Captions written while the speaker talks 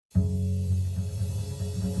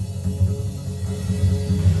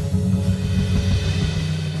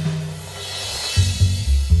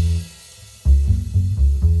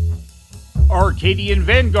Arcadian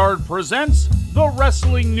Vanguard presents The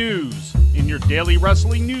Wrestling News in your daily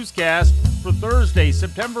wrestling newscast for Thursday,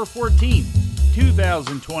 September 14th,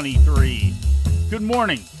 2023. Good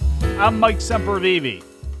morning. I'm Mike Sempervive.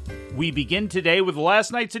 We begin today with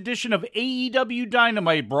last night's edition of AEW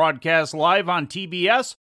Dynamite, broadcast live on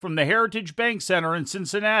TBS from the Heritage Bank Center in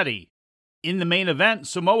Cincinnati. In the main event,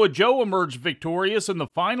 Samoa Joe emerged victorious in the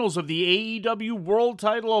finals of the AEW World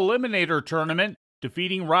Title Eliminator Tournament,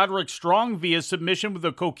 defeating Roderick Strong via submission with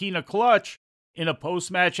a Coquina Clutch. In a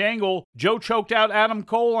post-match angle, Joe choked out Adam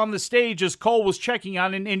Cole on the stage as Cole was checking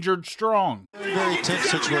on an injured Strong. Very tense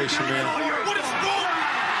situation, man. What is going on?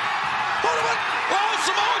 Oh,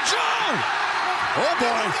 Samoa Joe! Oh,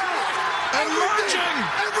 boy. Emerging!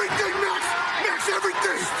 Everything, Max,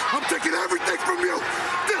 everything! I'm taking everything from you!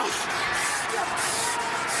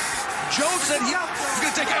 Joe said he's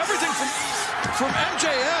going to take everything from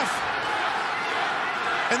MJF.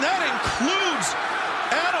 And that includes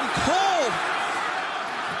Adam Cole.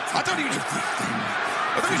 I thought he was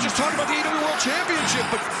just talking about the AEW World Championship,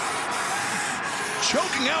 but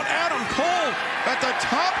choking out Adam Cole at the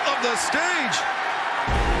top of the stage.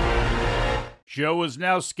 Joe is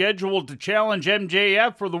now scheduled to challenge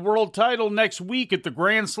MJF for the world title next week at the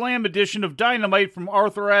Grand Slam edition of Dynamite from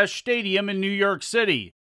Arthur Ashe Stadium in New York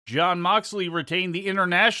City. Jon Moxley retained the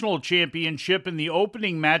International Championship in the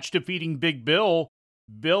opening match, defeating Big Bill.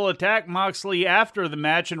 Bill attacked Moxley after the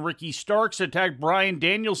match, and Ricky Starks attacked Bryan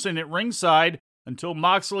Danielson at ringside until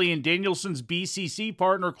Moxley and Danielson's BCC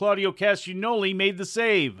partner Claudio Castagnoli made the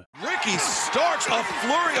save. Ricky Starks, a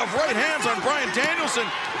flurry of right hands on Bryan Danielson,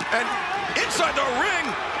 and inside the ring,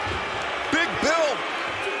 Big Bill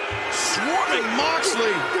swarming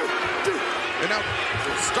Moxley. And now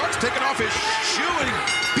Starks taking off his shoe and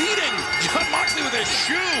beating Jon Moxley with his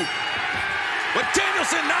shoe. But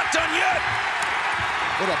Danielson not done yet.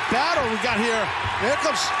 What a battle we got here. Here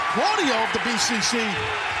comes Claudio of the BCC.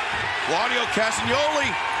 Claudio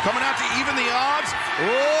Castagnoli coming out to even the odds.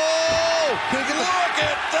 Oh! Look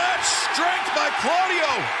at that strength by Claudio.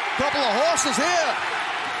 Couple of horses here.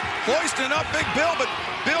 Hoisting up Big Bill, but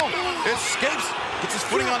Bill escapes. Gets his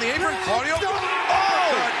footing on the apron. Claudio.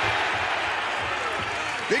 Oh!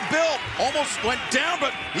 Big Bill almost went down,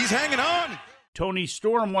 but he's hanging on. Toni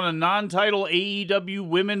Storm won a non-title AEW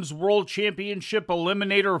Women's World Championship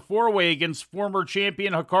Eliminator 4-way against former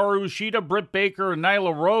champion Hikaru Shida, Britt Baker, and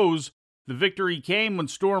Nyla Rose. The victory came when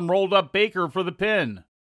Storm rolled up Baker for the pin.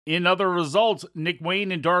 In other results, Nick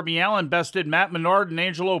Wayne and Darby Allin bested Matt Menard and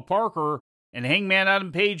Angelo Parker, and Hangman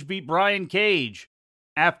Adam Page beat Brian Cage.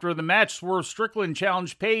 After the match, Swerve Strickland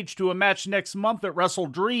challenged Page to a match next month at Wrestle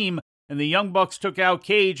Dream, and the Young Bucks took out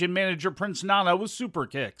Cage and manager Prince Nana with super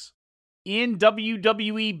kicks. In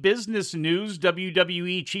WWE business news,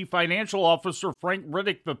 WWE Chief Financial Officer Frank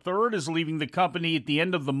Riddick III is leaving the company at the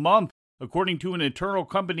end of the month, according to an internal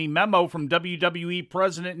company memo from WWE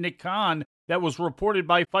President Nick Khan that was reported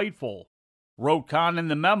by Fightful. Wrote Khan in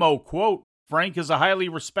the memo, quote, "Frank is a highly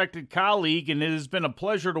respected colleague and it has been a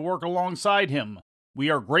pleasure to work alongside him.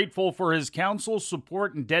 We are grateful for his counsel,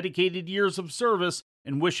 support, and dedicated years of service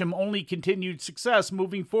and wish him only continued success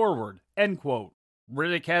moving forward," end quote.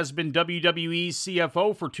 Riddick has been WWE's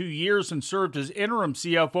CFO for 2 years and served as interim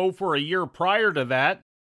CFO for a year prior to that.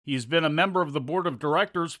 He's been a member of the board of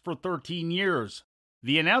directors for 13 years.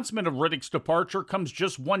 The announcement of Riddick's departure comes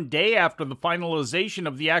just 1 day after the finalization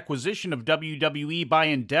of the acquisition of WWE by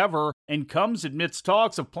Endeavor and comes amidst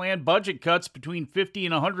talks of planned budget cuts between $50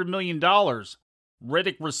 and $100 million.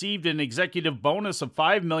 Riddick received an executive bonus of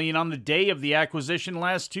 $5 million on the day of the acquisition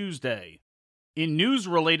last Tuesday. In news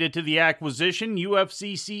related to the acquisition,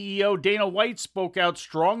 UFC CEO Dana White spoke out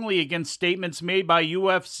strongly against statements made by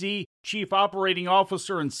UFC Chief Operating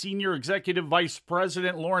Officer and Senior Executive Vice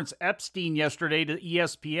President Lawrence Epstein yesterday to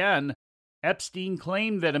ESPN. Epstein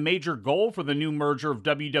claimed that a major goal for the new merger of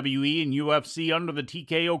WWE and UFC under the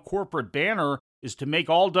TKO corporate banner is to make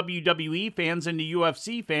all WWE fans into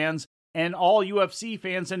UFC fans and all UFC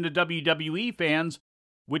fans into WWE fans,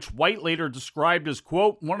 which White later described as,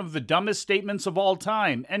 quote, "one of the dumbest statements of all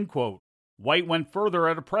time," end quote. White went further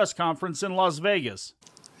at a press conference in Las Vegas.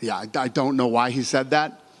 Yeah, I don't know why he said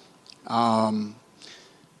that. I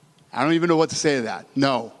don't even know what to say to that.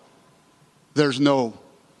 No. There's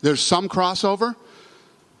some crossover.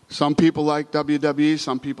 Some people like WWE,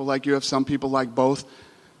 some people like UFC, some people like both.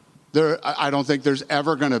 I don't think there's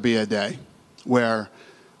ever going to be a day where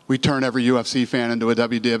we turn every UFC fan into a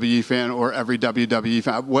WWE fan or every WWE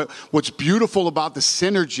fan. What's beautiful about the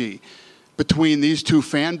synergy between these two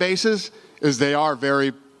fan bases is they are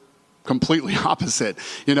very completely opposite.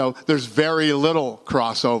 You know, there's very little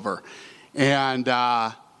crossover. And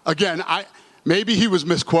again, Maybe he was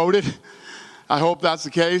misquoted. I hope that's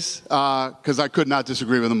the case, because I could not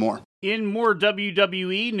disagree with him more. In more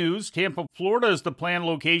WWE news, Tampa, Florida is the planned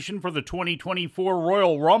location for the 2024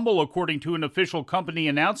 Royal Rumble, according to an official company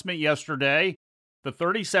announcement yesterday. The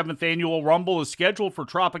 37th annual Rumble is scheduled for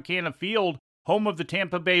Tropicana Field, home of the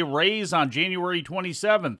Tampa Bay Rays, on January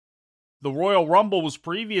 27th. The Royal Rumble was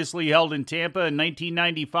previously held in Tampa in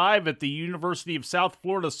 1995 at the University of South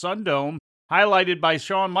Florida Sundome, highlighted by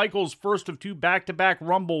Shawn Michaels' first of 2 back-to-back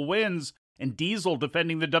Rumble wins, and Diesel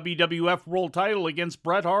defending the WWF World title against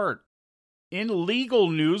Bret Hart. In legal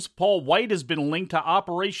news, Paul White has been linked to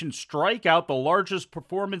Operation Strikeout, the largest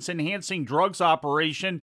performance-enhancing drugs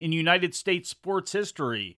operation in United States sports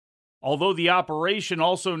history. Although the operation,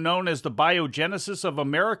 also known as the Biogenesis of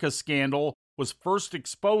America scandal, was first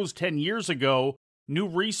exposed 10 years ago, new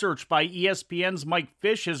research by ESPN's Mike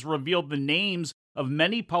Fish has revealed the names of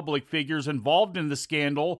many public figures involved in the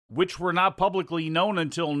scandal, which were not publicly known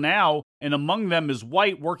until now, and among them is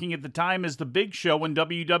White, working at the time as the Big Show in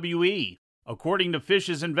WWE. According to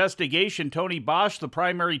Fish's investigation, Tony Bosch, the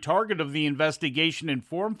primary target of the investigation,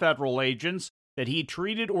 informed federal agents that he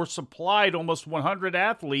treated or supplied almost 100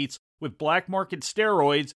 athletes with black market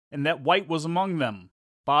steroids and that White was among them.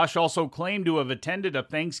 Bosch also claimed to have attended a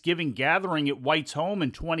Thanksgiving gathering at White's home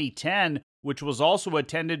in 2010, which was also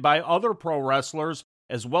attended by other pro wrestlers,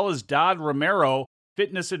 as well as Dodd Romero,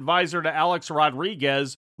 fitness advisor to Alex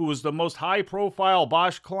Rodriguez, who was the most high-profile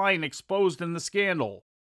Bosch client exposed in the scandal.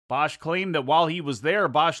 Bosch claimed that while he was there,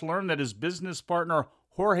 Bosch learned that his business partner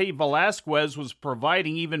Jorge Velasquez was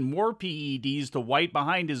providing even more PEDs to White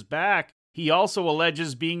behind his back. He also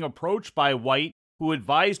alleges being approached by White, who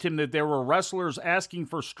advised him that there were wrestlers asking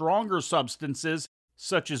for stronger substances,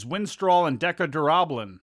 such as Winstrol and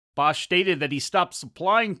Decadurabolin. Bosch stated that he stopped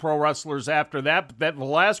supplying pro wrestlers after that, but that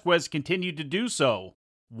Velasquez continued to do so.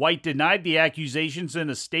 White denied the accusations in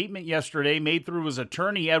a statement yesterday made through his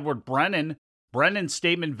attorney, Edward Brennan. Brennan's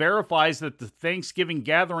statement verifies that the Thanksgiving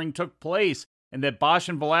gathering took place and that Bosch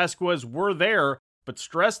and Velasquez were there, but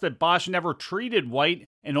stressed that Bosch never treated White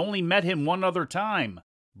and only met him one other time.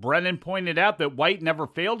 Brennan pointed out that White never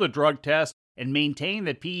failed a drug test and maintained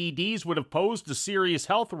that PEDs would have posed a serious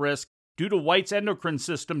health risk due to White's endocrine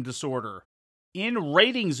system disorder. In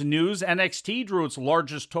ratings news, NXT drew its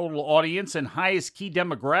largest total audience and highest key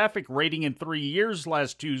demographic rating in 3 years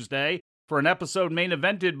last Tuesday, for an episode main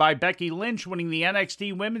evented by Becky Lynch winning the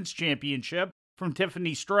NXT Women's Championship from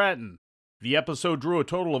Tiffany Stratton. The episode drew a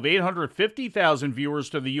total of 850,000 viewers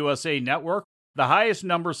to the USA Network, the highest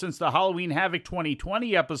number since the Halloween Havoc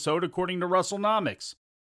 2020 episode, according to WrestleNomics.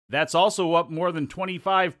 That's also up more than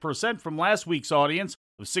 25% from last week's audience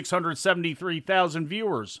of 673,000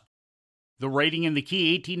 viewers. The rating in the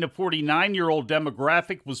key 18 to 49-year-old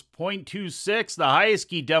demographic was .26, the highest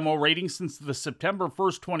key demo rating since the September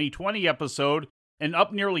 1st, 2020 episode, and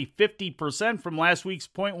up nearly 50% from last week's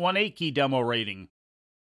 .18 key demo rating.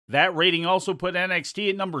 That rating also put NXT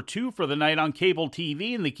at number 2 for the night on cable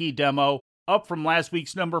TV in the key demo, up from last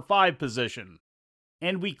week's number 5 position.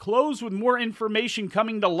 And we close with more information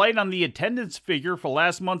coming to light on the attendance figure for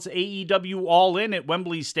last month's AEW All In at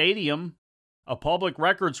Wembley Stadium. A public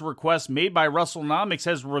records request made by WrestleNomics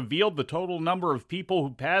has revealed the total number of people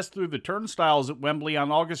who passed through the turnstiles at Wembley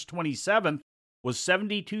on August 27th was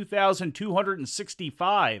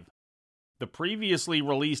 72,265. The previously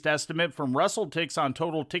released estimate from WrestleTix on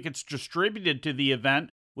total tickets distributed to the event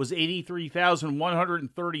was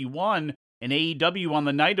 83,131, and AEW on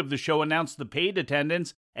the night of the show announced the paid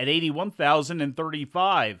attendance at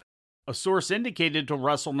 81,035. A source indicated to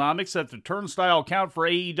WrestleNomics that the turnstile count for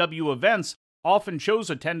AEW events often shows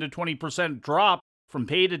a 10 to 20% drop from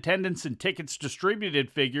paid attendance and tickets distributed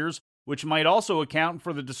figures, which might also account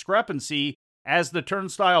for the discrepancy, as the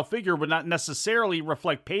turnstile figure would not necessarily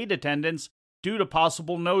reflect paid attendance due to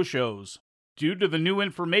possible no-shows. Due to the new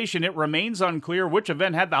information, it remains unclear which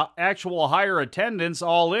event had the actual higher attendance,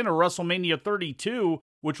 All In or WrestleMania 32,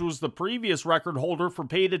 which was the previous record holder for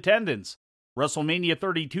paid attendance. WrestleMania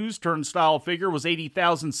 32's turnstile figure was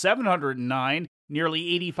 80,709,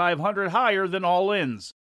 nearly 8,500 higher than All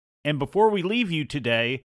In's. And before we leave you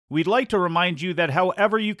today, we'd like to remind you that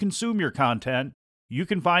however you consume your content, you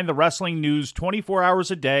can find the wrestling news 24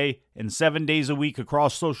 hours a day and 7 days a week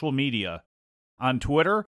across social media. On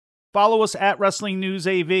Twitter, follow us at Wrestling News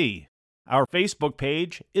AV. Our Facebook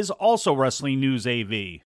page is also Wrestling News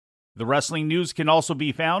AV. The Wrestling News can also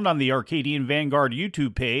be found on the Arcadian Vanguard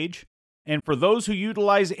YouTube page. And for those who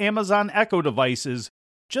utilize Amazon Echo devices,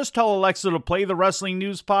 just tell Alexa to play the Wrestling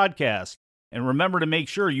News podcast. And remember to make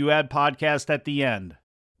sure you add podcast at the end.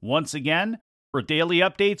 Once again, for daily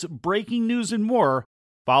updates, breaking news, and more,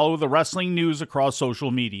 Follow the wrestling news across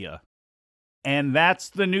social media. And that's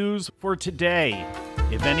the news for today.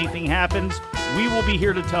 If anything happens, we will be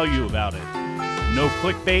here to tell you about it. No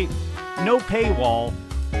clickbait, no paywall,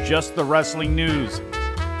 just the wrestling news.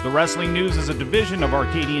 The Wrestling News is a division of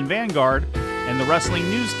Arcadian Vanguard, and the Wrestling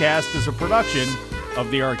Newscast is a production of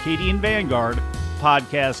the Arcadian Vanguard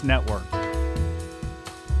Podcast Network.